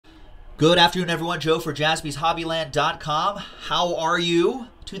Good afternoon, everyone. Joe for JaspysHobbyland.com. How are you?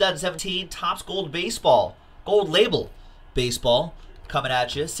 2017 Topps Gold Baseball, Gold Label Baseball, coming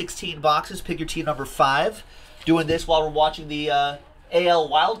at you. 16 boxes. Pick your team number 5. Doing this while we're watching the AL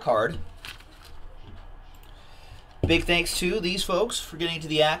Wildcard. Big thanks to these folks for getting into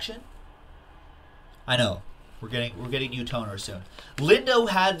the action. I know we're getting new toner soon. Lindo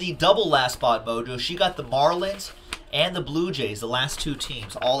had the double last spot mojo. She got the Marlins and the Blue Jays, the last 2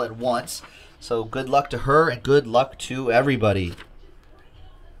 teams, all at once. So good luck to her and good luck to everybody.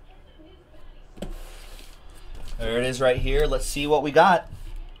 There it is right here. Let's see what we got.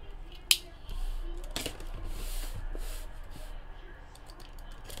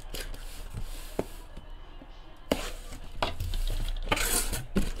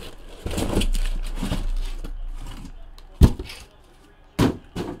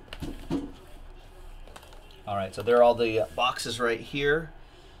 All right, so there are all the boxes right here.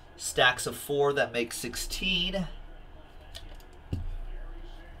 Stacks of 4 that make 16.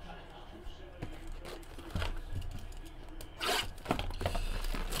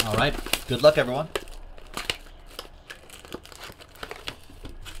 All right, good luck, everyone.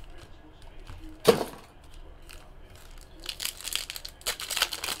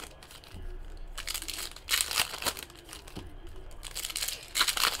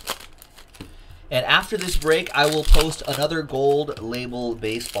 And after this break, I will post another Gold Label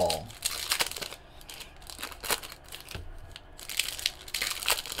Baseball.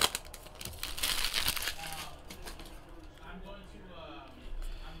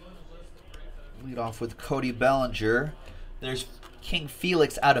 Lead off with Cody Bellinger. There's King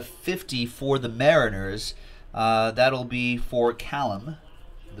Felix out of 50 for the Mariners. That'll be for Callum,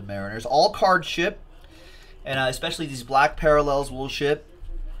 the Mariners. All card ship, and especially these black parallels will ship.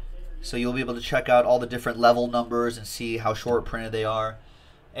 So you'll be able to check out all the different level numbers and see how short printed they are.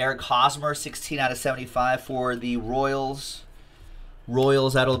 Eric Hosmer, 16 out of 75 for the Royals.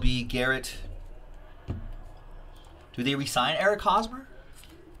 Royals, that'll be Garrett. Do they re-sign Eric Hosmer?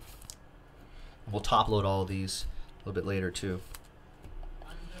 We'll top load all of these a little bit later too.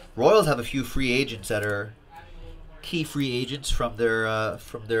 Royals have a few free agents that are key free agents from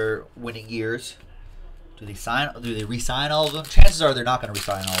their winning years. Do they re-sign all of them? Chances are they're not going to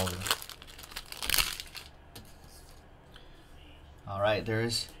re-sign all of them. All right,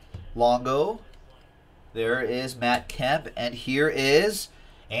 there's Longo. There is Matt Kemp. And here is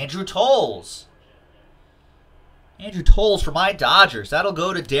Andrew Tolles. Andrew Tolles for my Dodgers. That'll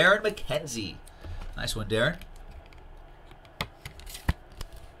go to Darren McKenzie. Nice one, Darren.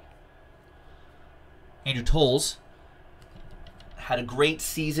 Andrew Tolles had a great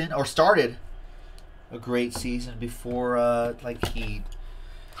season, or started a great season before like he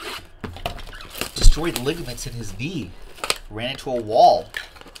destroyed ligaments in his knee, ran into a wall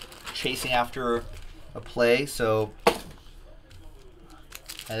chasing after a play. So,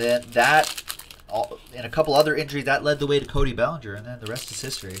 and then that and a couple other injuries that led the way to Cody Bellinger, and then the rest is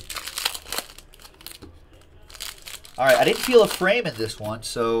history. All right, I didn't feel a frame in this one,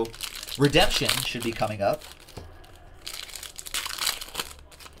 so redemption should be coming up.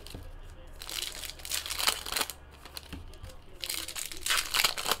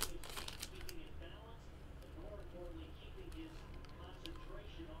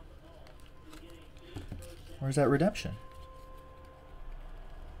 Where's that redemption?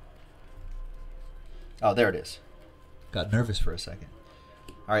 Oh, there it is. Got nervous for a second.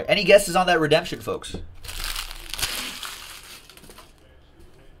 All right, any guesses on that redemption, folks?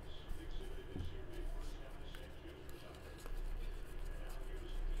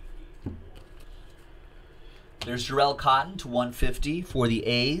 There's Jarrell Cotton to 150 for the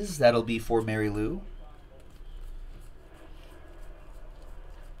A's. That'll be for Mary Lou.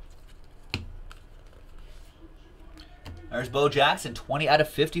 There's Bo Jackson, 20 out of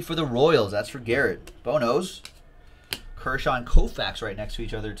 50 for the Royals. That's for Garrett. Bo knows. Kershaw and Koufax right next to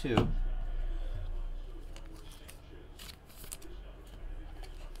each other, too.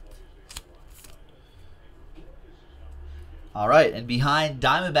 All right, and behind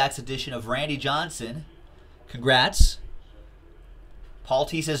Diamondbacks edition of Randy Johnson, congrats. Paul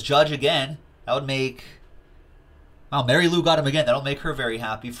T says Judge again. That would make... Wow, Mary Lou got him again. That'll make her very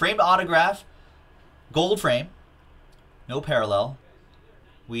happy. Framed autograph, gold frame. No parallel.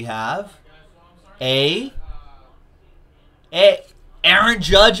 We have Aaron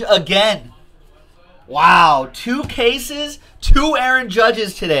Judge again. Wow, 2 cases, 2 Aaron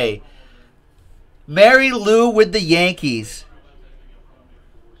Judges today. Mary Lou with the Yankees.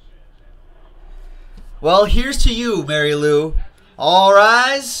 Well, here's to you, Mary Lou. All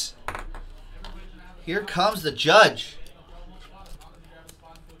rise. Here comes the Judge.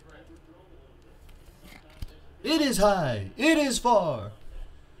 It is high. It is far.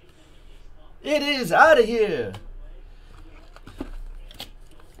 It is out of here.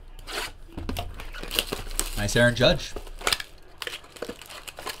 Nice Aaron Judge.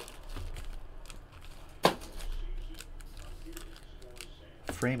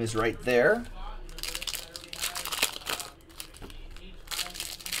 Frame is right there.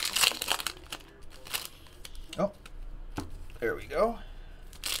 Oh, there we go.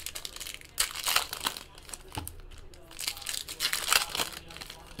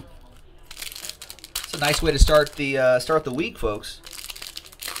 It's a nice way to start the week, folks.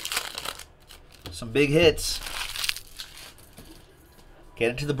 Some big hits. Get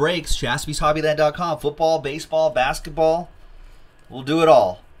into the breaks. JaspysHobbyland.com. Football, baseball, basketball. We'll do it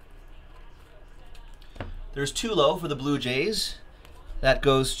all. There's Tulo for the Blue Jays. That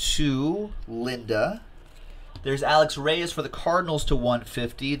goes to Linda. There's Alex Reyes for the Cardinals to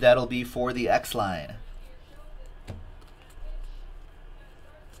 150. That'll be for the X-Line.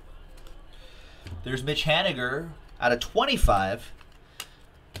 There's Mitch Haniger out of 25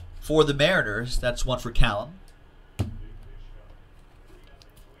 for the Mariners. That's one for Callum.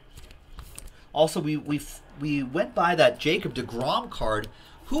 Also, we went by that Jacob deGrom card.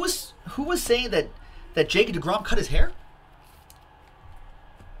 Who was saying that Jacob deGrom cut his hair?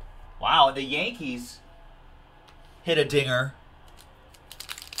 Wow, and the Yankees hit a dinger.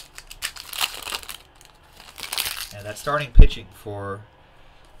 And that's starting pitching for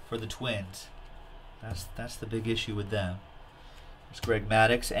the Twins. That's the big issue with them. There's Greg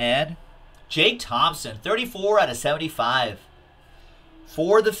Maddux and Jake Thompson, 34 out of 75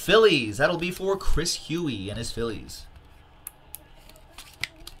 for the Phillies. That'll be for Chris Huey and his Phillies.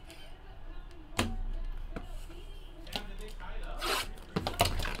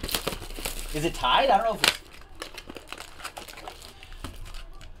 Is it tied? I don't know if it's...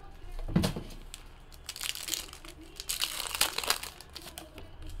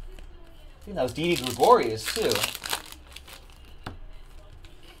 I think that was Didi Gregorius, too.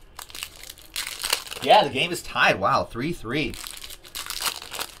 Yeah, the game is tied. Wow, 3-3.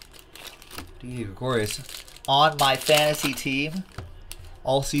 Didi Gregorius on my fantasy team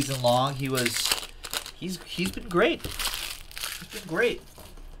all season long. He's been great. He's been great.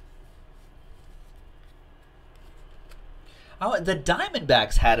 Oh, the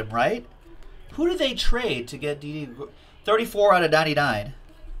Diamondbacks had him, right? Who did they trade to get Didi? 34 out of 99.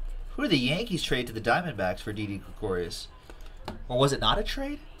 Who did the Yankees trade to the Diamondbacks for Didi Gregorius? Or was it not a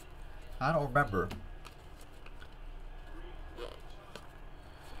trade? I don't remember.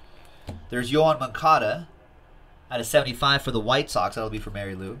 There's Yohan Moncada out of 75 for the White Sox. That'll be for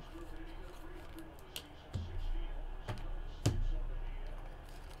Mary Lou.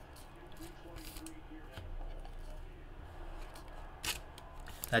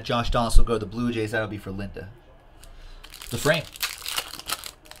 That Josh Donaldson will go to the Blue Jays. That'll be for Linda. The frame.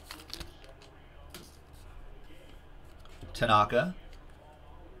 Tanaka.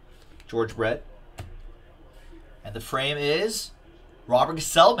 George Brett. And the frame is Robert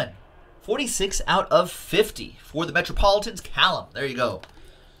Gesellman. 46 out of 50 for the Metropolitans. Callum. There you go.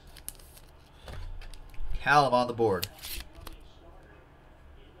 Callum on the board.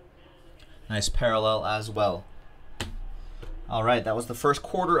 Nice parallel as well. All right, that was the first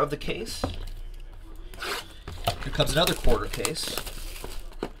quarter of the case. Here comes another quarter case.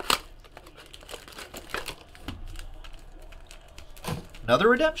 Another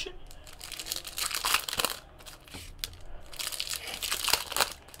redemption?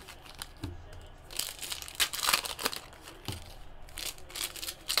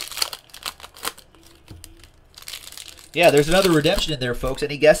 Yeah, there's another redemption in there, folks.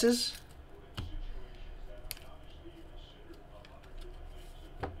 Any guesses?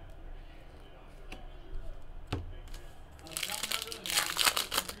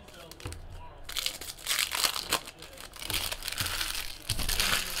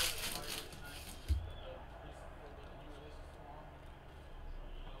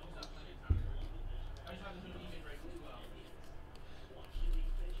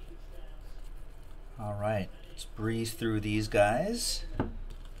 All right, let's breeze through these guys.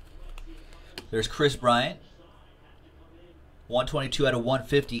 There's Chris Bryant. 122 out of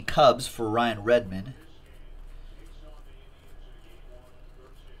 150 Cubs for Ryan Redmond.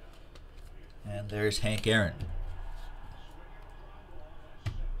 And there's Hank Aaron.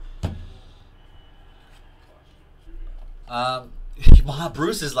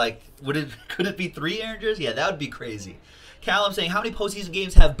 Bruce is like, could it be 3 Aaron jerseys? Yeah, that would be crazy. Callum saying, how many postseason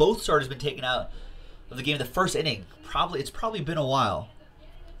games have both starters been taken out of the game in the first inning? It's probably been a while.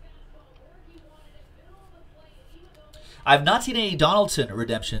 I've not seen any Donaldson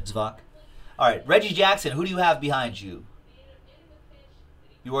redemptions, Vok. All right, Reggie Jackson, who do you have behind you?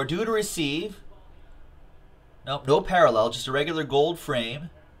 You are due to receive. Nope, no parallel, just a regular gold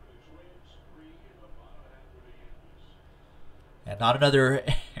frame. And not another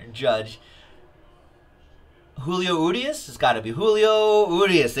Judge. Julio Urias? It's got to be Julio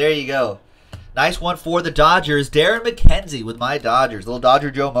Urias. There you go. Nice one for the Dodgers. Darren McKenzie with my Dodgers. Little Dodger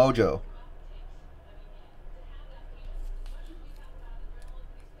Joe Mojo.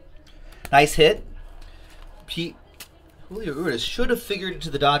 Nice hit. Julio Urias should have figured into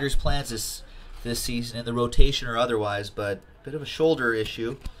the Dodgers' plans this season in the rotation or otherwise, but a bit of a shoulder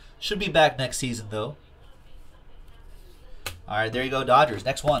issue. Should be back next season, though. All right, there you go, Dodgers.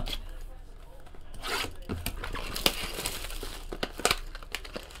 Next one.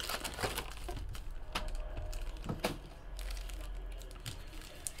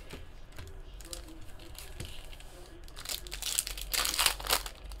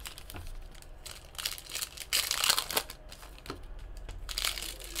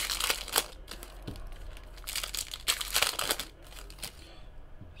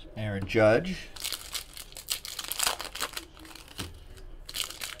 Aaron Judge.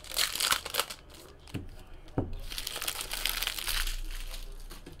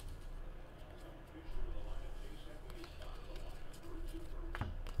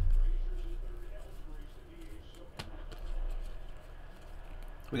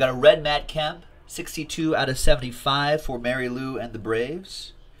 We got a red Matt Kemp, 62 out of 75 for Mary Lou and the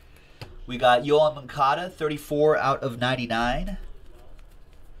Braves. We got Yoan Moncada, 34 out of 99.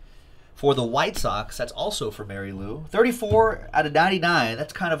 For the White Sox, that's also for Mary Lou. 34 out of 99.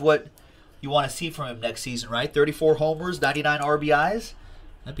 That's kind of what you want to see from him next season, right? 34 homers, 99 RBIs.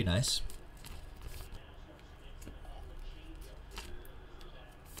 That'd be nice.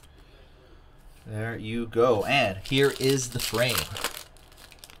 There you go. And here is the frame.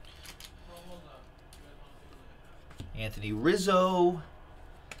 Anthony Rizzo,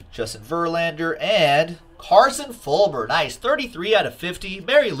 Justin Verlander, and Carson Fulmer. Nice. 33 out of 50.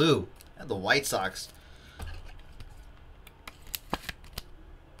 Mary Lou and the White Sox.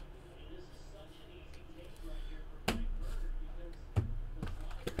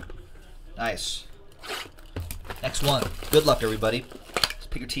 Nice. Next one. Good luck, everybody. Let's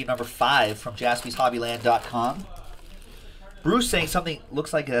pick your team number 5 from JaspysHobbyland.com. Bruce saying something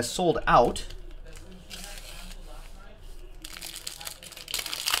looks like it has sold out.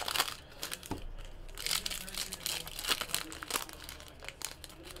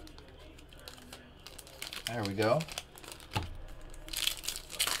 There we go.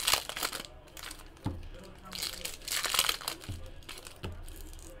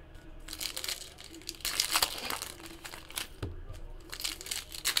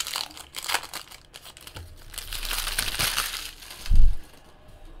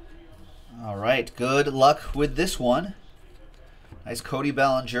 All right, good luck with this one. Nice Cody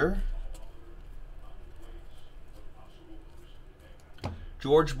Bellinger.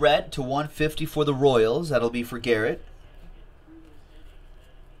 George Brett to 150 for the Royals. That'll be for Garrett.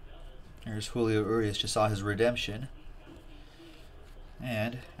 There's Julio Urias. Just saw his redemption.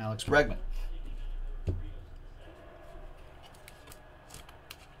 And Alex Bregman.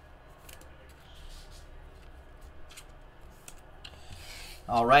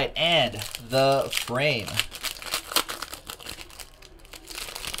 All right, and the frame.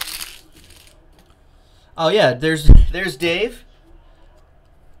 Oh yeah, there's Dave.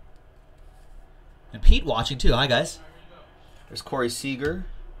 And Pete watching too. Hi, guys. There's Corey Seager.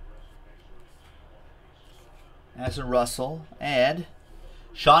 Addison Russell. And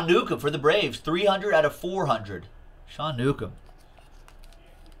Sean Newcomb for the Braves. 300 out of 400. Sean Newcomb.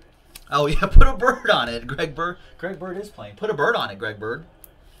 Oh, yeah. Put a bird on it. Greg Bird is playing. Put a bird on it, Greg Bird.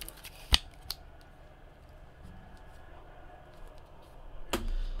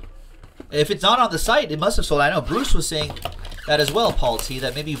 If it's not on the site, it must have sold. I know Bruce was saying that as well, Paul T,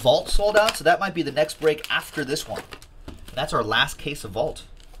 that maybe Vault sold out, so that might be the next break after this one. And that's our last case of Vault.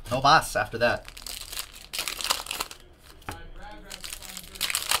 No mas after that.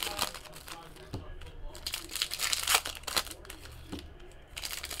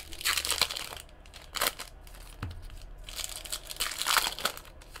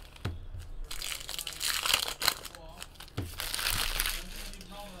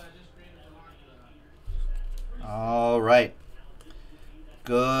 All right.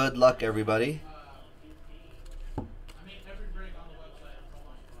 Good luck, everybody.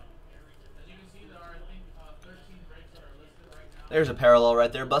 There's a parallel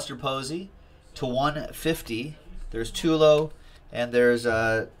right there. Buster Posey to 150. There's Tulo, and there's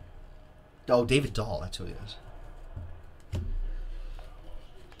David Dahl. That's who he is.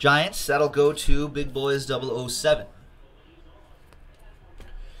 Giants, that'll go to Big Boys 007.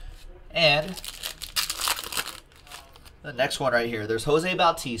 And the next one right here, there's Jose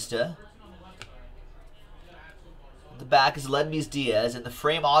Bautista. The back is Ledmys Diaz, and the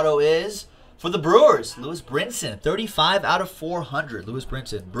frame auto is for the Brewers, Lewis Brinson, 35 out of 400. Lewis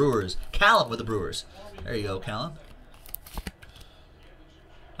Brinson, Brewers. Callum with the Brewers. There you go, Callum.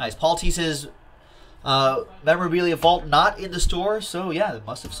 Nice. Paul T says, memorabilia vault not in the store, so yeah, it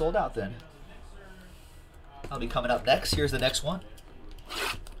must have sold out then. I'll be coming up next. Here's the next one.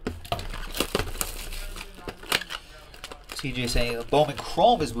 TJ saying Bowman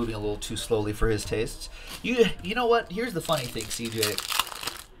Chrome is moving a little too slowly for his tastes. You know what? Here's the funny thing, CJ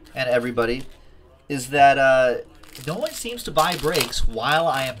and everybody, is that no one seems to buy breaks while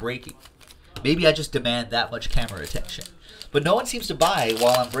I am breaking. Maybe I just demand that much camera attention. But no one seems to buy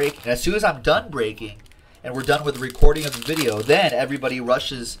while I'm breaking. As soon as I'm done breaking and we're done with the recording of the video, then everybody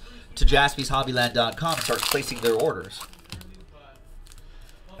rushes to JaspysHobbyland.com and starts placing their orders.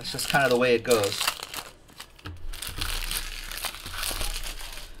 That's just kind of the way it goes.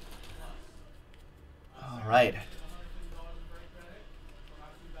 All right.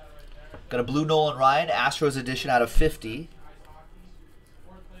 Got a blue Nolan Ryan, Astros edition out of 50.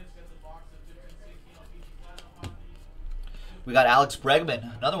 We got Alex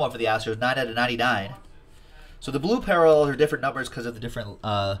Bregman, another one for the Astros, 9 out of 99. So the blue parallels are different numbers because of the different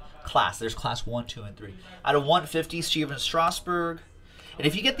class. There's class 1, 2, and 3. Out of 150, Steven Strasburg. And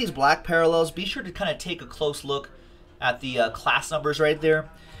if you get these black parallels, be sure to kind of take a close look at the class numbers right there.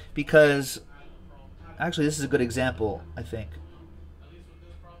 Because, actually, this is a good example, I think.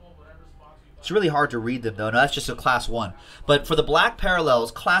 It's really hard to read them, though. No, that's just a class 1. But for the black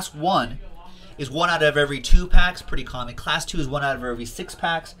parallels, class 1 is 1 out of every 2 packs, pretty common. Class 2 is 1 out of every 6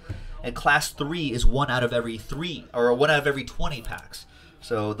 packs. And class 3 is 1 out of every 3, or 1 out of every 20 packs.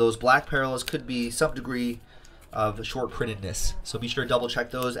 So those black parallels could be some degree of short printedness. So be sure to double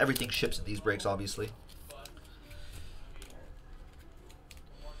check those. Everything ships in these breaks, obviously.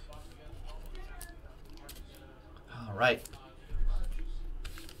 All right.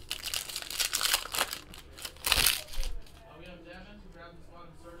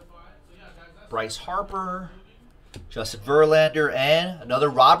 Bryce Harper, Justin Verlander, and another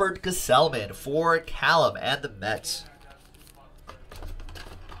Robert Gesellman for Callum and the Mets.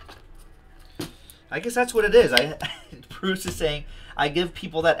 I guess that's what it is. Bruce is saying I give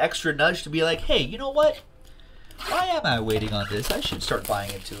people that extra nudge to be like, hey, you know what? Why am I waiting on this? I should start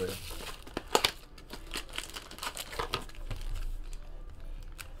buying into it.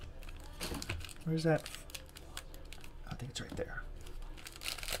 Where's that? I think it's right there.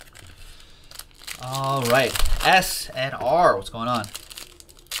 All right, S and R, what's going on?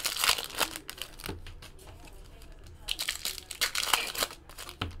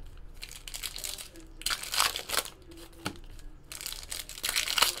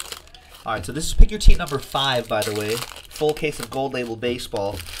 All right, so this is pick your team number 5, by the way. Full case of Gold Label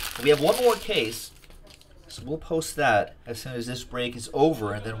Baseball. We have one more case, so we'll post that as soon as this break is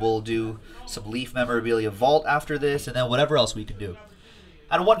over, and then we'll do some Leaf Memorabilia Vault after this, and then whatever else we can do.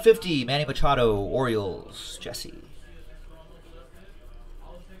 Out of 150, Manny Machado, Orioles, Jesse.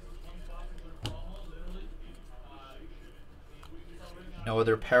 No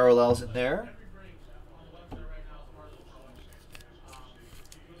other parallels in there.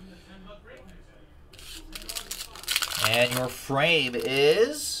 And your frame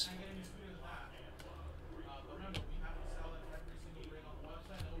is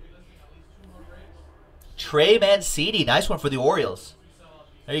Trey Mancini. Nice one for the Orioles.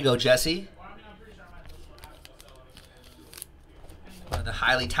 There you go, Jesse. One of the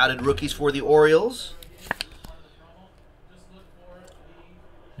highly touted rookies for the Orioles.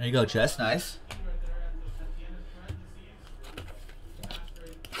 There you go, Jess. Nice.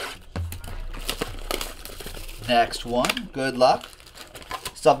 Next one. Good luck.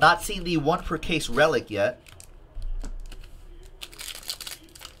 So I've not seen the 1 per case relic yet.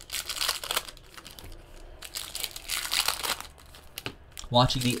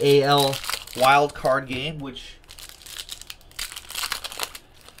 Watching the AL wild card game, which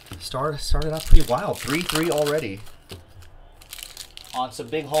started out pretty wild. 3-3 already on some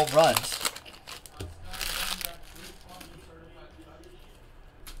big home runs.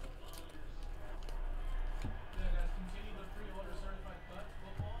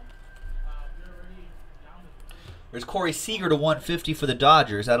 There's Corey Seager to 150 for the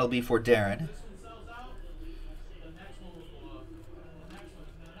Dodgers. That'll be for Darren.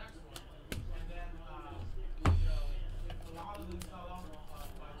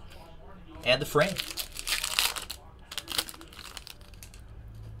 And the frame.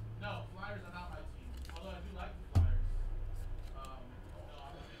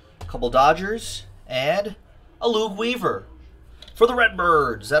 couple Dodgers, and a Luke Weaver for the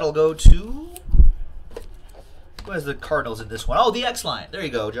Redbirds. That'll go to... Who has the Cardinals in this one? Oh, the X-Line. There you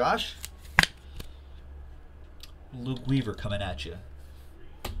go, Josh. Luke Weaver coming at you.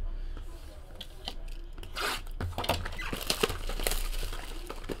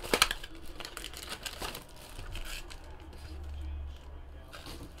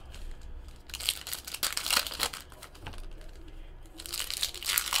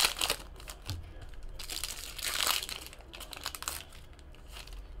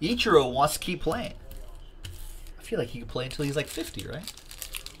 Ichiro wants to keep playing. I feel like he could play until he's like 50, right?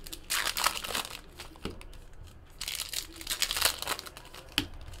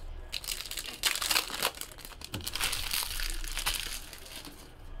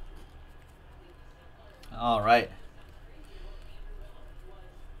 All right.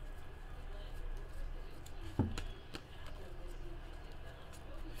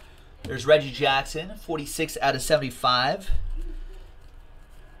 There's Reggie Jackson, 46 out of 75.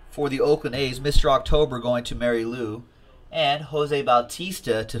 For the Oakland A's, Mr. October going to Mary Lou. And Jose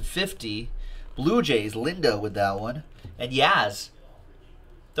Bautista to 50. Blue Jays, Linda with that one. And Yaz,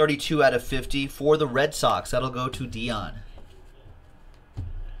 32 out of 50 for the Red Sox. That'll go to Dion.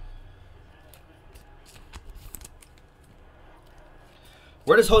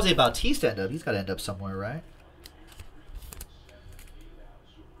 Where does Jose Bautista end up? He's got to end up somewhere, right?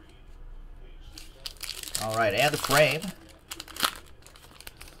 All right, and the frame.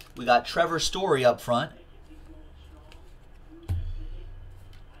 We got Trevor Story up front.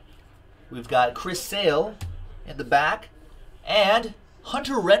 We've got Chris Sale in the back. And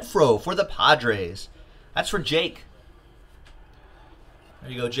Hunter Renfroe for the Padres. That's for Jake. There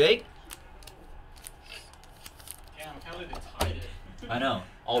you go, Jake. Damn, I can't believe they tied it. I know.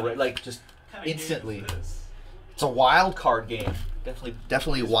 Already, like, just instantly. It's a wild card game.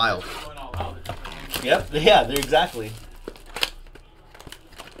 Definitely wild. Yep, yeah, they're exactly.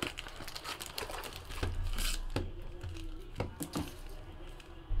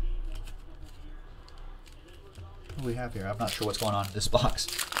 What do we have here? I'm not sure what's going on in this box.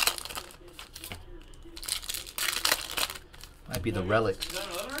 Might be the relic.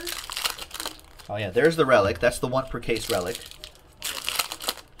 Oh yeah, there's the relic. That's the 1 per case relic.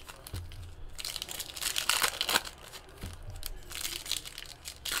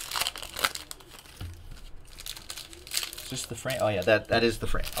 Just the frame. Oh yeah, that is the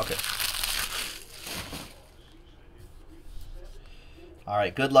frame. Okay. All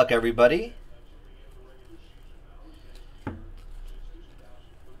right. Good luck, everybody.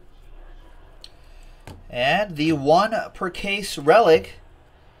 And the 1 per case relic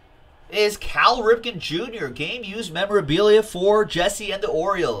is Cal Ripken Jr. Game used memorabilia for Jesse and the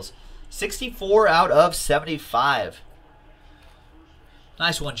Orioles. 64 out of 75.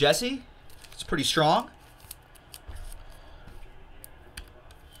 Nice one, Jesse. It's pretty strong.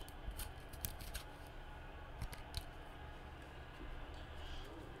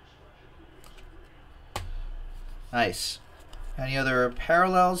 Nice. Any other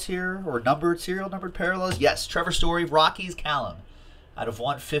parallels here or serial numbered parallels? Yes, Trevor Story, Rockies, Callum. Out of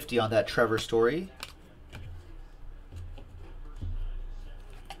 150 on that Trevor Story.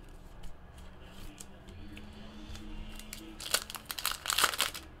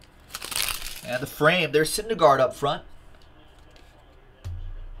 And the frame, there's Syndergaard up front.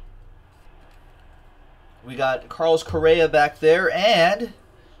 We got Carlos Correa back there and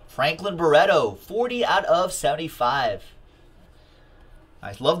Franklin Barreto, 40 out of 75.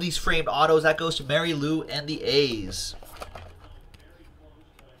 I love these framed autos. That goes to Mary Lou and the A's.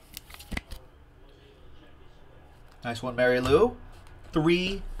 Nice one, Mary Lou.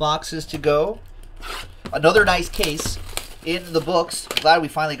 3 boxes to go. Another nice case in the books. Glad we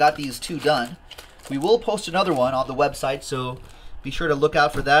finally got these 2 done. We will post another one on the website, so be sure to look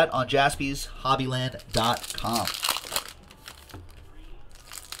out for that on JaspysHobbyland.com.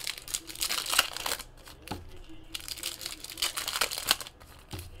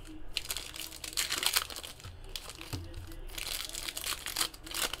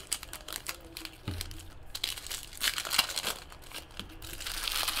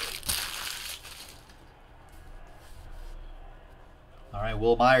 All right,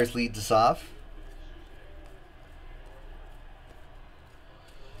 Will Myers leads us off.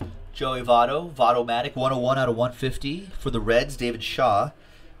 Joey Votto, Votto-matic, 101 out of 150 for the Reds. David Shaw,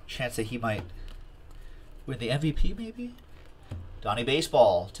 chance that he might win the MVP maybe. Donnie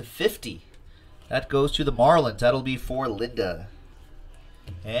Baseball to 50. That goes to the Marlins. That'll be for Linda.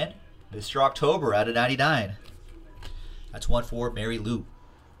 And Mr. October out of 99. That's one for Mary Lou.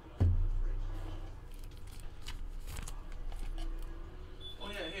 Oh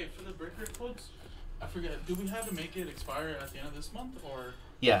yeah, hey, for the forget. Do we have to make it expire at the end of this month or?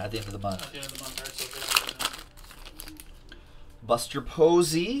 Yeah, at the end of the month. At the end of the month, right? So basically, Buster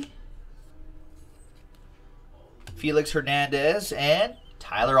Posey, Felix Hernandez, and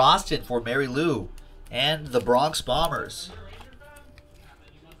Tyler Austin for Mary Lou and the Bronx Bombers.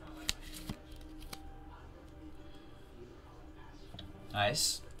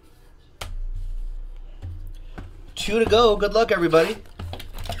 Nice. 2 to go. Good luck, everybody.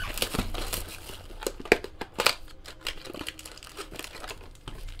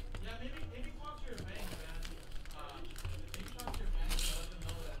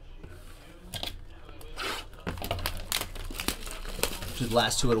 Do the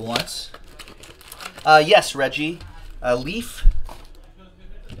last 2 at once. Yes, Reggie. Leaf.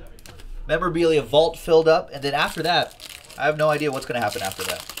 Memorabilia vault filled up. And then after that, I have no idea what's going to happen after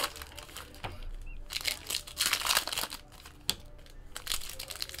that.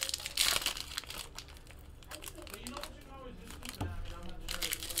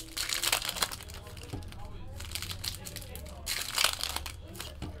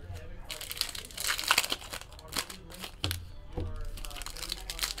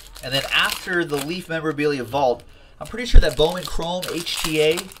 And then after the Leaf Memorabilia Vault, I'm pretty sure that Bowman Chrome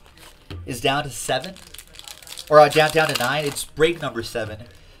HTA is down to 7. Or down to 9. It's break number 7.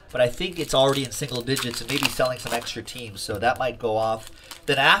 But I think it's already in single digits and maybe selling some extra teams. So that might go off.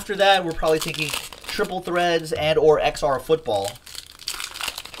 Then after that, we're probably thinking triple threads and or XR football.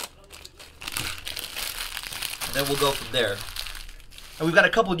 And then we'll go from there. And we've got a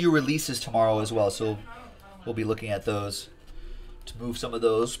couple new releases tomorrow as well. So we'll be looking at those. To move some of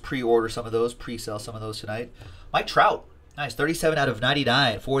those, pre-order some of those, pre-sell some of those tonight. Mike Trout, nice, 37 out of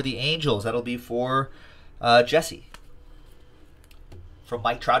 99 for the Angels. That'll be for Jesse. From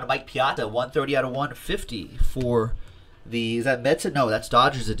Mike Trout to Mike Piatta, 130 out of 150 for the, is that Mets? No, that's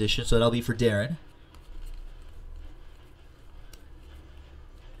Dodgers edition, so that'll be for Darren.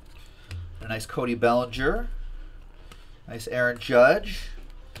 A nice Cody Bellinger. Nice Aaron Judge.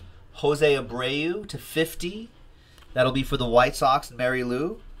 Jose Abreu to 50. That'll be for the White Sox and Mary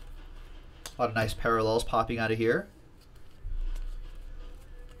Lou. A lot of nice parallels popping out of here.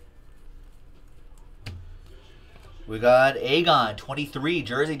 We got Agon, 23,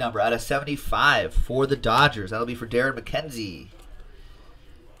 jersey number out of 75 for the Dodgers. That'll be for Darren McKenzie.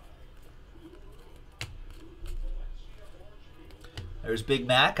 There's Big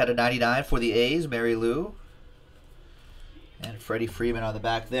Mac out of 99 for the A's, Mary Lou. And Freddie Freeman on the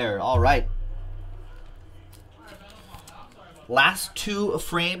back there. All right. Last 2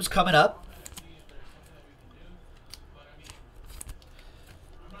 frames coming up.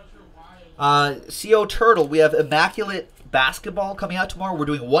 CO Turtle, we have Immaculate Basketball coming out tomorrow. We're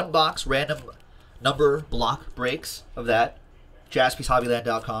doing 1 box random number block breaks of that.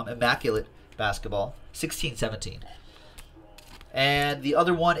 JaspysHobbyland.com. Immaculate Basketball, 16-17. And the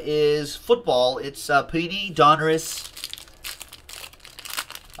other one is football. It's Panini Donruss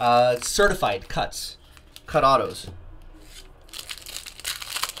certified cuts, cut autos.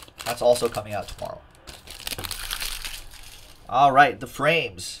 That's also coming out tomorrow. All right, the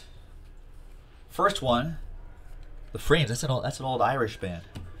frames. First one, the frames. That's an old Irish band.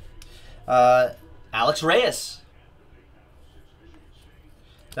 Alex Reyes.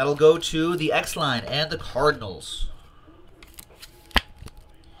 That'll go to the X-Line and the Cardinals.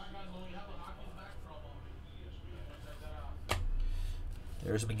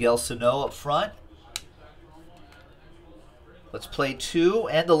 There's Miguel Sano up front. Let's play 2,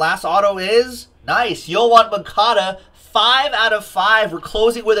 and the last auto is nice. Yohan Moncada, 5 out of 5. We're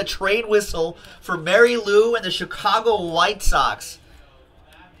closing with a train whistle for Mary Lou and the Chicago White Sox.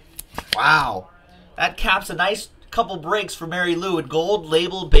 Wow. That caps a nice couple breaks for Mary Lou in gold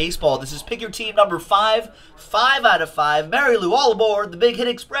labeled baseball. This is pick your team number 5. 5 out of 5. Mary Lou, all aboard the Big Hit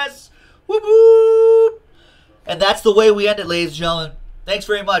Express. Whoop whoop. And that's the way we end it, ladies and gentlemen. Thanks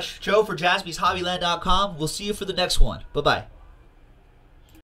very much. Joe for JaspysHobbyland.com. We'll see you for the next one. Bye-bye.